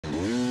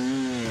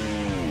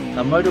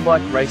A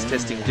motorbike race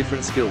testing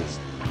different skills.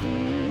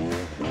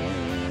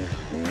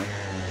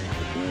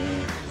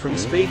 From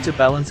speed to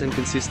balance and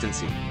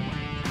consistency.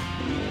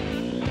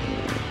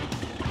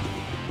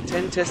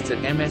 10 tests at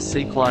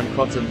MSC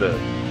Klein-Krotzenburg.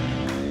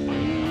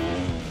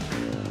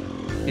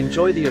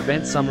 Enjoy the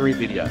event summary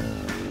video.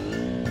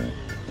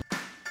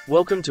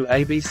 Welcome to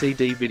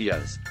ABCD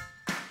videos.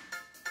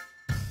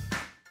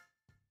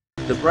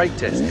 The brake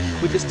test,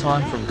 quickest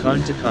time from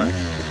cone to cone.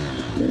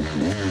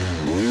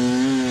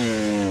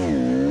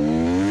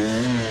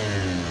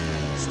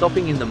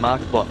 Stopping in the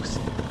marked box.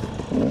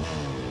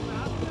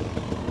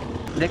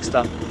 Next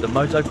up, the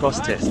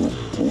motocross test.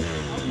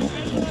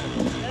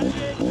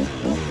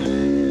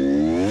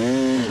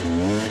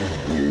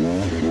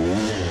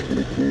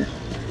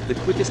 The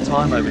quickest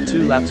time over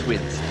 2 laps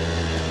wins.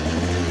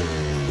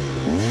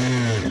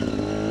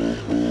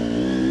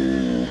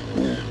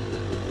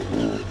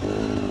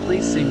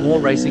 Please see more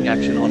racing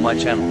action on my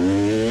channel.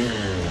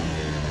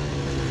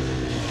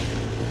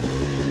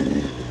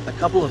 A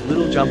couple of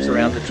little jumps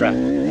around the track.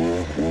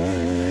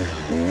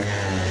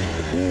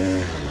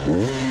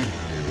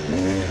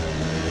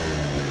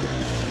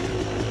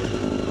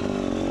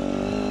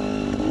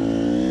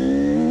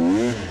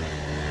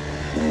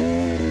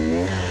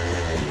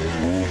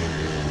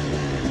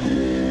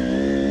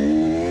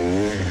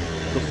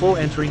 Before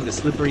entering the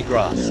slippery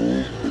grass.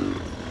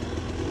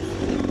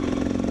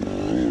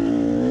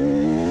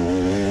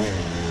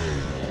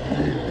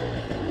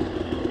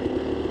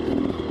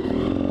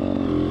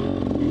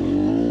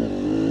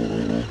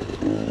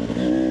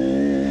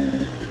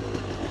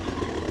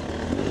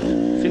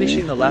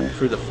 Finishing the lap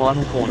through the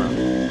final corner.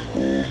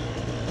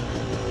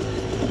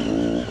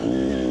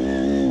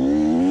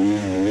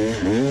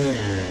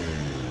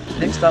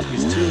 Next up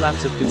is 2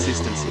 laps of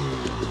consistency.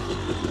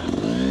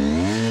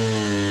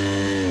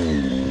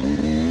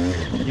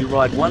 You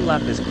ride 1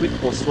 lap as quick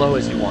or slow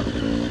as you want.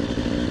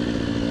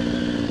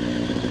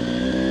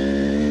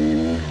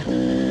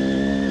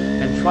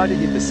 And try to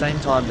hit the same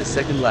time the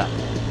second lap.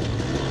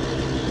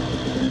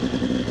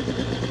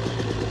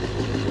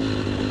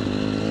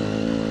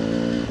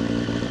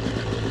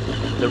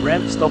 The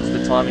ramp stops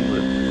the timing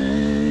loop.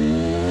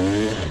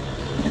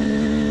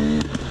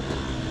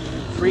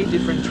 3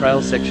 different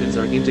trail sections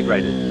are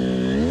integrated.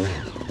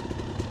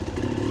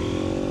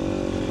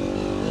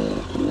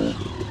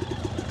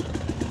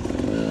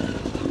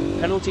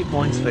 Penalty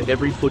points for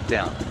every foot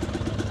down.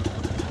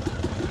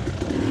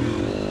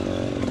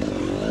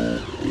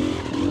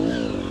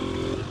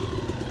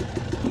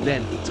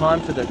 Then, time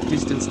for the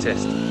distance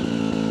test.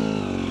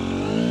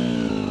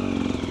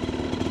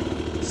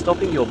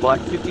 Stopping your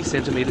bike 50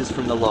 centimeters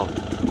from the log.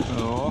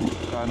 So,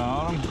 keine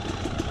Ahnung.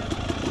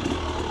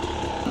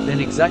 Then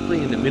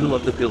exactly in the middle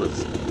of the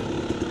pillars.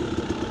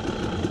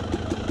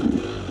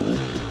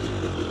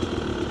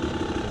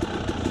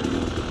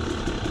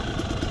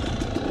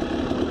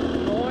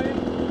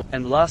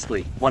 And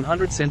lastly,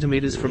 100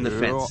 centimeters from the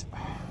fence.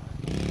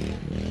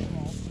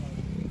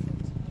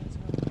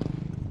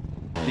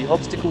 The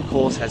obstacle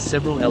course has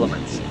several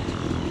elements.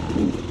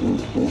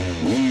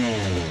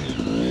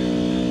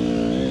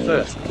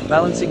 First,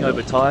 balancing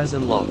over tires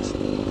and logs.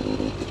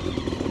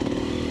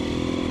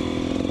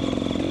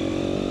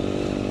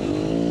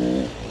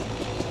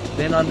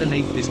 Then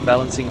underneath this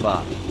balancing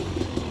bar.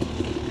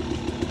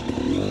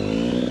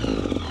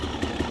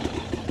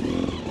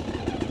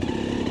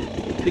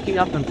 Picking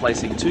up and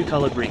placing 2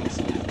 colored rings.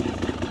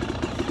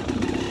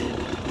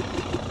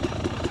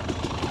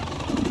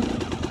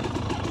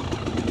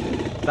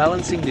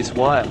 Balancing this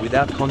wire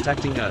without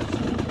contacting earth.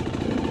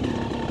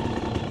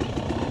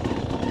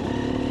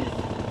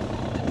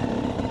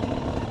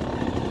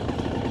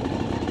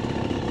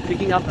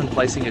 Picking up and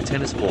placing a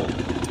tennis ball.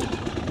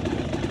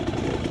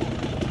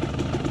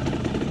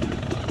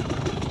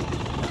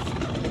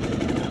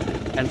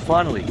 And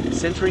finally,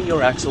 centering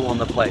your axle on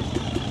the plate.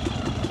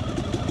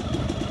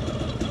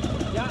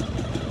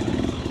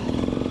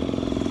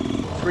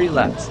 3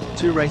 laps,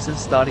 2 races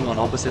starting on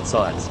opposite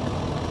sides.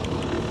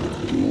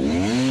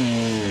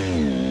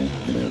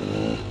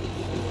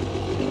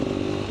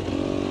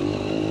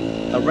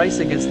 A race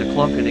against the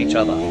clock and each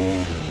other.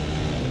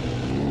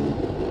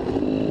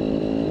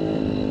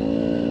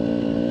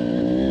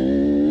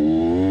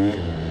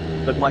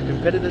 But my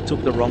competitor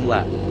took the wrong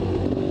lap.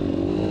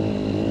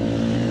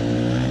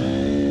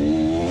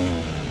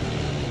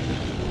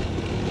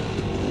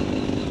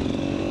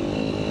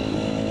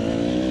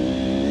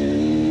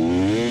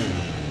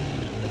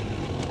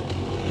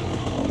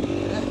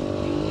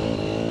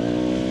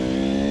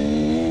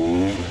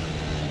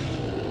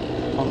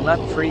 On lap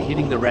 3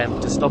 hitting the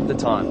ramp to stop the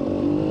time.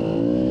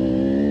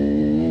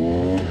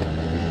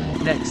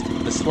 Next,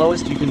 the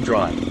slowest you can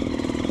drive.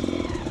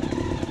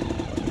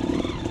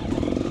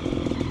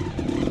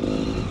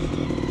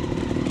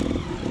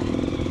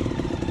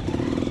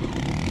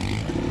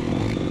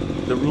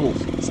 The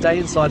rules: stay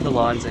inside the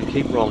lines and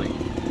keep rolling.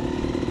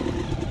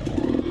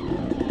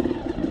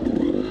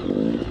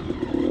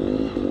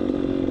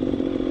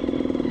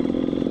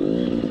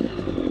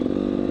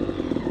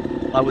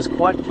 I was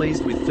quite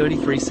pleased with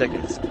 33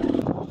 seconds.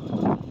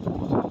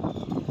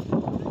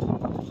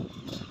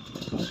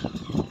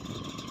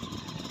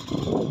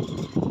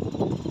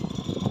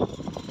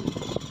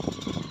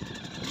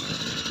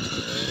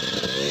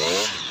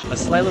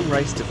 Slalom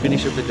race to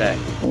finish of the day.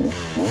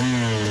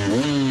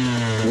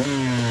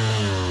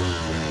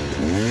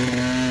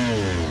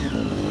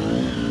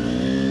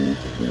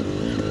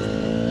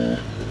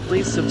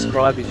 Please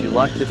subscribe if you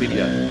like the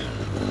video.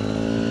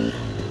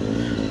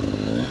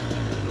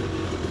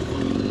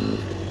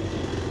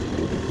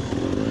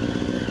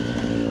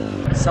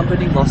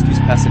 Somebody lost his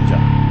passenger.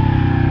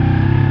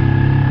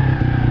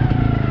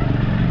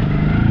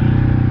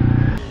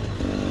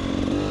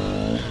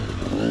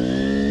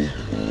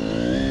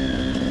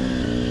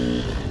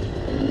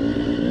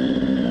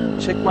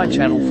 Check my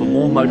channel for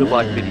more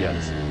motorbike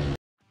videos.